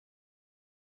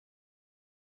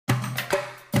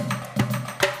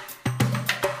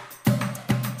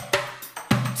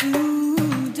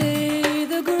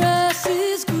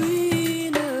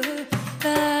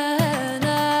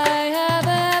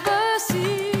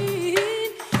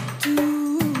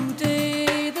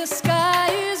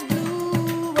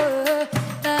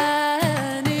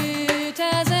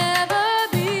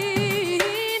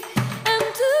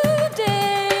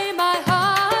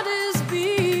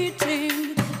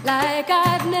like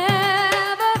I've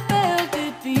never felt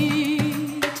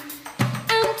defeat.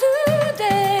 And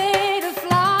today the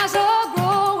flowers are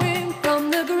growing from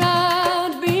the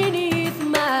ground beneath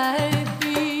my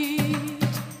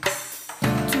feet.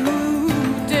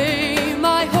 Today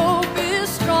my hope is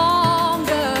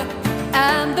stronger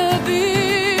and the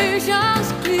vision's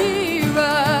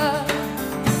clearer,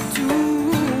 to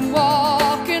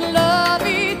walk in love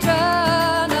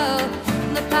eternal,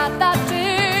 the path that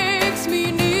takes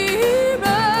me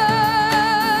nearer.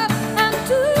 And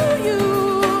to you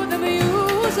the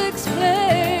music's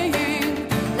playing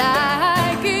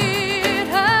like it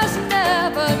has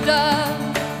never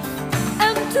done.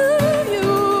 And to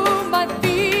you my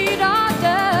feet are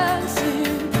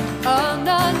dancing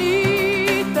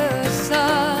underneath the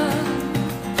sun.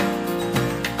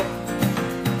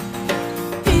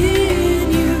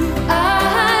 In you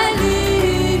I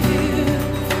live,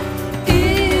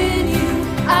 in you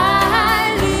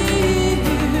I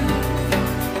live,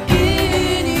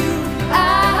 in you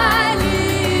I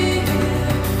live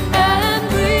and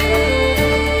breathe.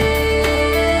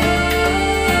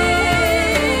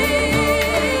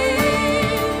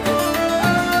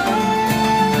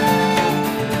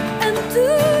 And to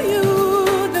you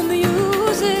the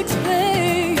music's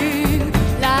playing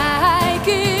like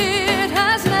it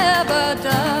has never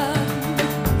done.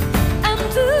 And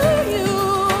to you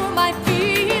my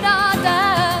feet are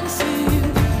dancing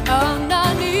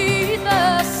underneath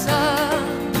the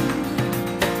sun.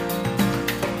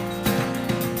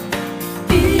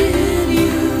 In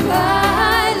you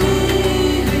I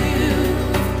live,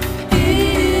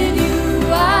 in you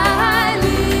I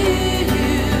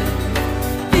live,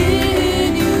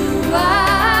 in you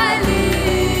I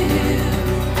live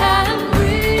and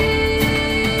breathe.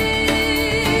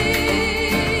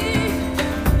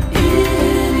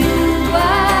 In you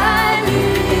I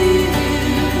live,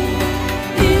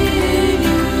 in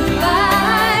you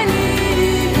I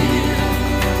live,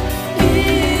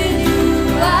 in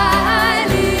you I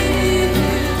live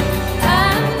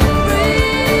and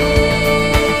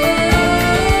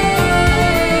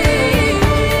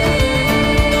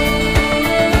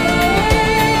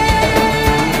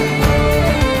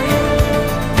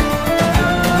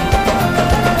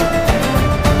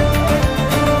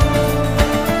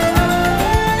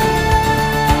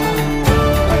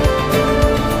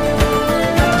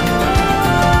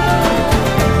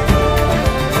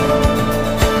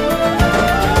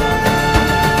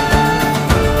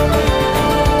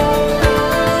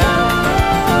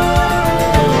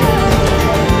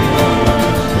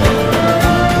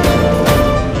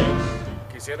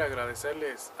Quisiera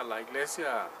agradecerles a la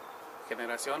Iglesia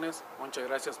Generaciones. Muchas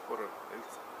gracias por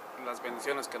las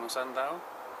bendiciones que nos han dado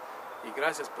y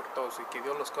gracias por todos y que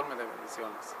Dios los colme de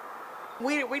bendiciones.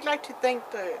 We'd like to thank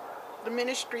the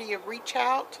ministry of Reach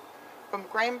Out from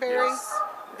Granbury. Yes.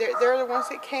 They're the ones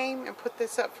that came and put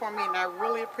this up for me, and I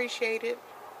really appreciate it.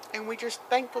 And we're just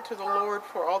thankful to the Lord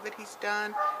for all that He's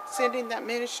done, sending that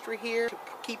ministry here to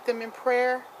keep them in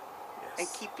prayer and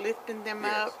Yes. keep lifting them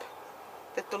Yes. up,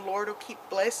 that the Lord will keep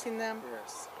blessing them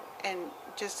Yes. and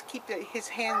just keep His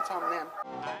hands on them.